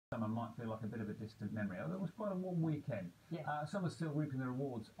summer might feel like a bit of a distant memory. Although it was quite a warm weekend. Yes. Some are still reaping the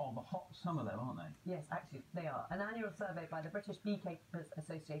rewards of a hot summer though, aren't they? Yes, actually they are. An annual survey by the British Beekeepers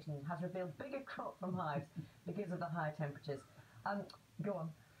Association has revealed bigger crop from hives because of the higher temperatures. Go on.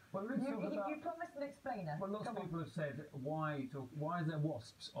 Well, you promised an explainer. Well, lots of people have said, why is there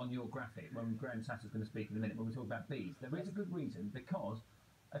wasps on your graphic? When Graham Satchell's going to speak in a minute when we talk about bees. There is a good reason, because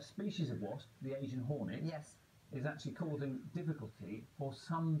a species of wasp, the Asian hornet, is actually causing difficulty for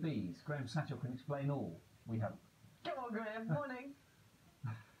some bees. Graham Satchell can explain all, we hope. Come on, Graham. Morning.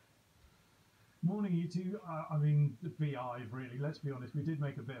 Morning, you two. I mean, the beehive, really. Let's be honest, we did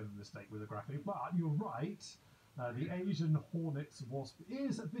make a bit of a mistake with the graphic, but you're right. The Asian hornet's wasp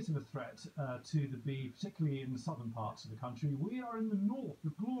is a bit of a threat to the bee, particularly in the southern parts of the country. We are in the north,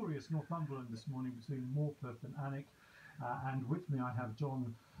 the glorious Northumberland this morning, between Morpeth and Alnwick, and with me I have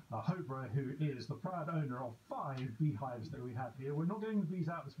John Hobrough, who is the proud owner of 5 beehives that we have here. We're not getting the bees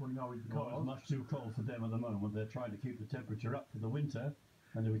out this morning, are we? Because it's much too cold for them at the moment. They're trying to keep the temperature up for the winter,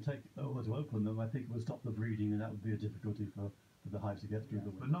 and if we take over to open them, I think we'll stop the breeding, and that would be a difficulty for the hives to get through the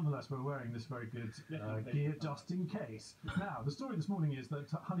winter. But nonetheless, we're wearing this very good gear just in case. Now, the story this morning is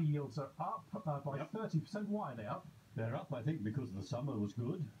that honey yields are up by 30%. Why are they up? They're up, I think, because the summer was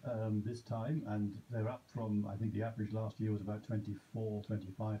good this time, and they're up from, I think the average last year was about 24,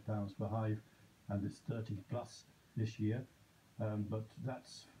 25 pounds per hive, and it's 30 plus this year. But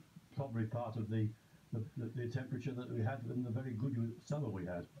that's probably part of the temperature that we had in the very good summer we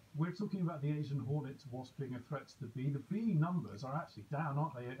had. We're talking about the Asian hornet wasp being a threat to the bee. The bee numbers are actually down,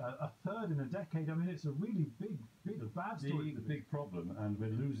 aren't they? A third in a decade. I mean, it's a really big, bad story. The big problem, and we're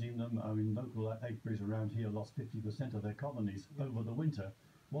losing them. I mean, local apiaries around here lost 50% of their colonies over the winter.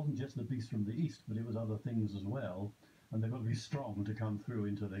 It wasn't just the bees from the east, but it was other things as well. And they've got to be strong to come through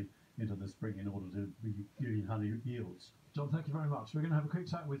into the spring in order to be giving honey yields. John, thank you very much. We're going to have a quick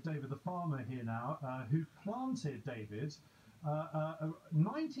chat with David, the farmer here now, who planted, David,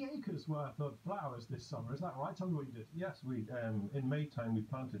 90 acres worth of flowers this summer. Is that right? Tell me what you did. Yes, we in May time we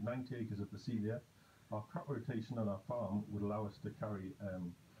planted 90 acres of Basilia. Our crop rotation on our farm would allow us to carry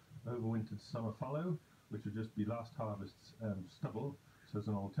overwintered summer fallow, which would just be last harvest's stubble. So as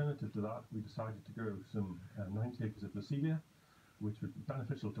an alternative to that, we decided to grow some 90 acres of Basilia, which would be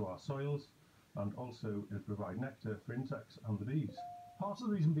beneficial to our soils, and also it provide nectar for insects and the bees. Part of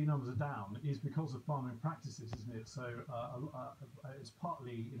the reason bee numbers are down is because of farming practices, isn't it? So it's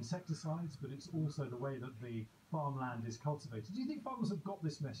partly insecticides, but it's also the way that the farmland is cultivated. Do you think farmers have got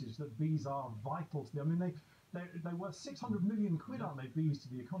this message that bees are vital to them? I mean, they're worth 600 million quid, aren't they, bees to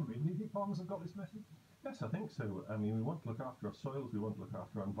the economy? Do you think farmers have got this message? Yes, I think so. I mean, we want to look after our soils, we want to look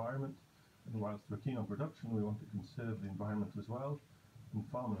after our environment, and whilst we're keen on production, we want to conserve the environment as well and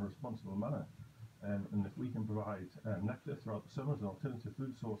farm in a responsible manner. And if we can provide nectar throughout the summer as an alternative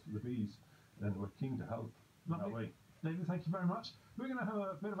food source for the bees, then we're keen to help in that way. David, thank you very much. We're going to have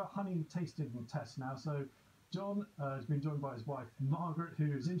a bit of a honey tasting test now. So John has been joined by his wife, Margaret,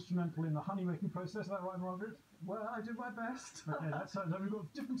 who is instrumental in the honey making process. Is that right, Margaret? Well, I do my best. Okay, so we've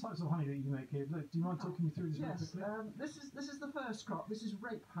got different types of honey that you make here. Look, do you mind talking me through this really quickly? Yes, this is the first crop. This is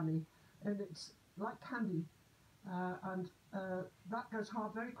rape honey, and it's like candy. That goes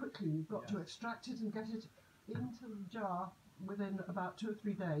hard very quickly. You've got to extract it and get it into the jar within about 2 or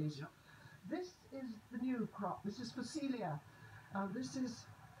 3 days. Yep. This is the new crop. This is Phacelia. This is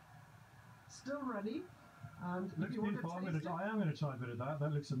still ready. And looks beautiful. I am going to try a bit of that.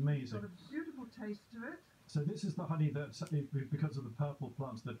 That looks amazing. It's got a beautiful taste to it. So this is the honey that, because of the purple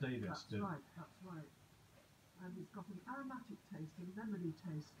plants that David's did. That's right. And it's got an aromatic taste, a lemony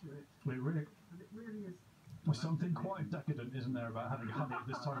taste to it. And it really is. There's something quite decadent, isn't there, about having honey at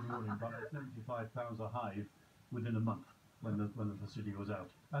this time of morning? But £75 a hive within a month when the facility was out.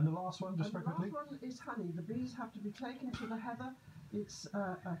 And the last one, just very quickly. The last one is honey. The bees have to be taken to the heather. It's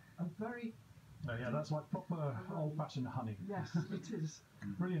a very... yeah, that's like proper old-fashioned honey. Yes, it is.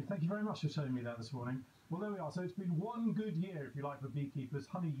 Brilliant. Thank you very much for showing me that this morning. Well, there we are. So it's been one good year, if you like, for beekeepers.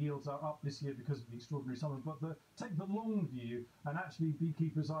 Honey yields are up this year because of the extraordinary summer. But take the long view, and actually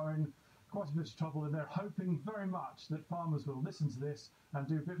beekeepers are in quite a bit of trouble, and they're hoping very much that farmers will listen to this and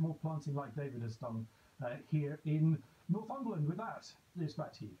do a bit more planting like David has done here in Northumberland. With that, it's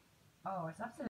back to you. Oh, it's absolutely